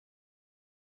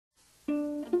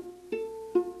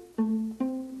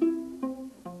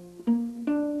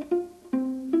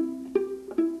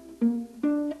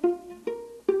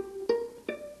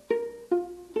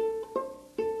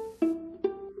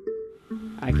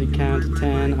can count to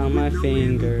 10 on my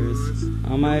fingers,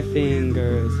 on my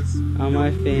fingers, on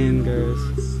my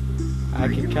fingers. I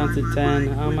can count to 10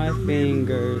 on my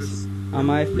fingers, on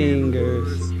my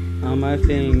fingers, on my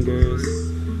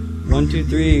fingers. 1, 2,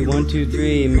 3, 1, 2,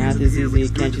 3. Math is easy,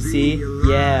 can't you see?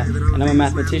 Yeah, and I'm a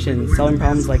mathematician, solving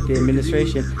problems like the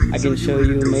administration. I can show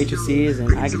you matrices,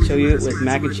 and I can show you it with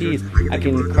mac and cheese. I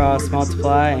can cross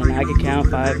multiply, and I can count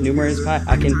 5 numerous pi.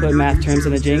 I can put math terms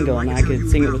in a jingle, and I can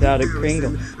sing it without a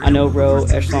kringle. I know row,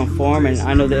 echelon form, and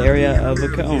I know the area of a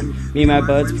cone. Me and my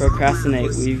buds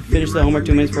procrastinate. We finish the homework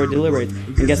 2 minutes before it deliberates.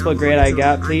 And guess what grade I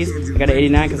got, please? I got an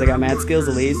 89 because I got math skills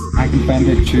at least. I can find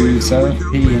the truths of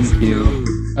P and Q.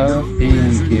 Of P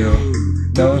and Q,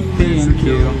 of P and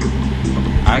Q.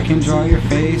 I can draw your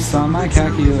face on my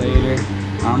calculator,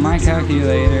 on my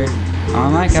calculator,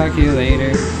 on my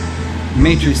calculator.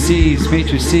 Matrices,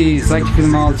 matrices, like to feel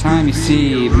them all the time, you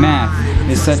see. Math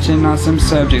is such an awesome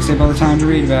subject, save all the time to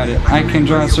read about it. I can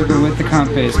draw a circle with the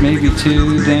compass, maybe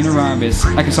 2, then a rhombus.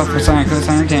 I can solve cosine,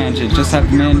 cosine, tangent, just have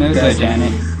the man know that,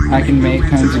 Janet. I can make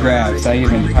tons of graphs, I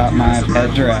even taught my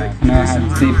pet giraffe. I know how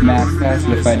to teach math fast,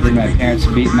 but if I did, my parents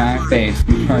would beat my face.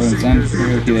 Problems and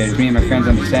calculators, me and my friends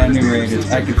understand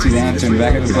numerators. I can see the answer in the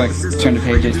back of the book, turn to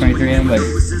page 823 and look.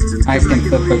 I can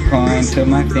flip a coin till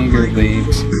my finger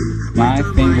bleeds. My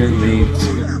finger bleeds,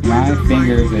 my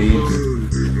finger bleeds.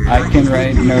 I can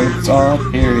write notes all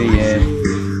period,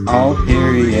 all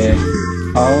period,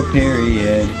 all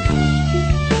period.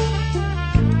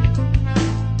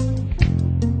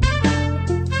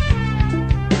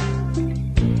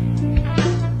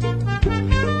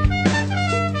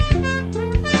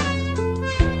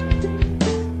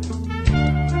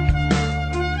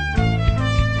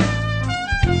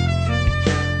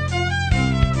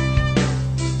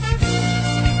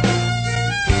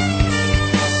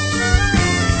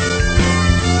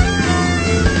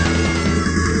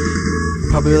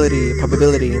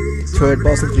 Probability, toward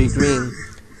balls of 3 green,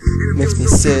 makes me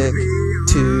sick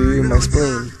to my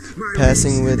spleen.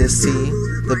 Passing with a C,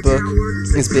 the book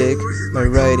is big, my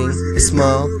writing is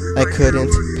small, I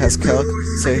couldn't pass calc,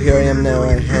 so here I am now.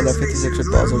 I hand out 56 red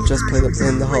balls, or just play them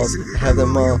in the halls. I have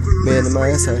them all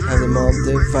minimized, I have them all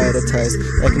dividedized.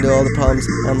 I can do all the problems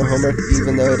on my homework,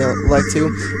 even though I don't like to.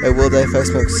 I will die if I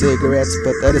smoke cigarettes,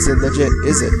 but that isn't legit,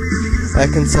 is it? I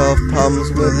can solve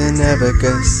problems with an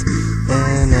abacus,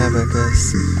 an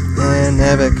abacus, an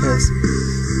abacus.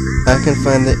 I can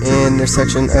find the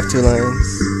intersection of 2 lines,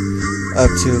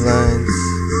 of 2 lines,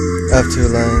 of 2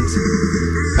 lines.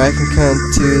 I can count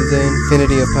to the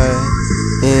infinity of pi,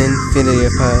 infinity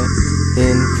of pi,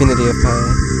 infinity of pi,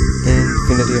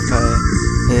 infinity of pi,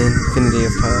 infinity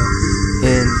of pi,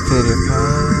 infinity of pi.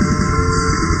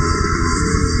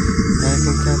 I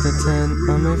can count to 10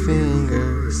 on my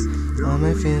fingers, on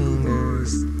my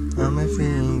fingers, on my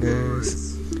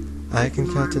fingers. I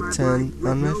can count to 10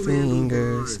 on my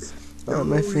fingers, on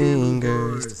my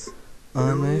fingers,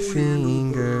 on my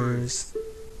fingers.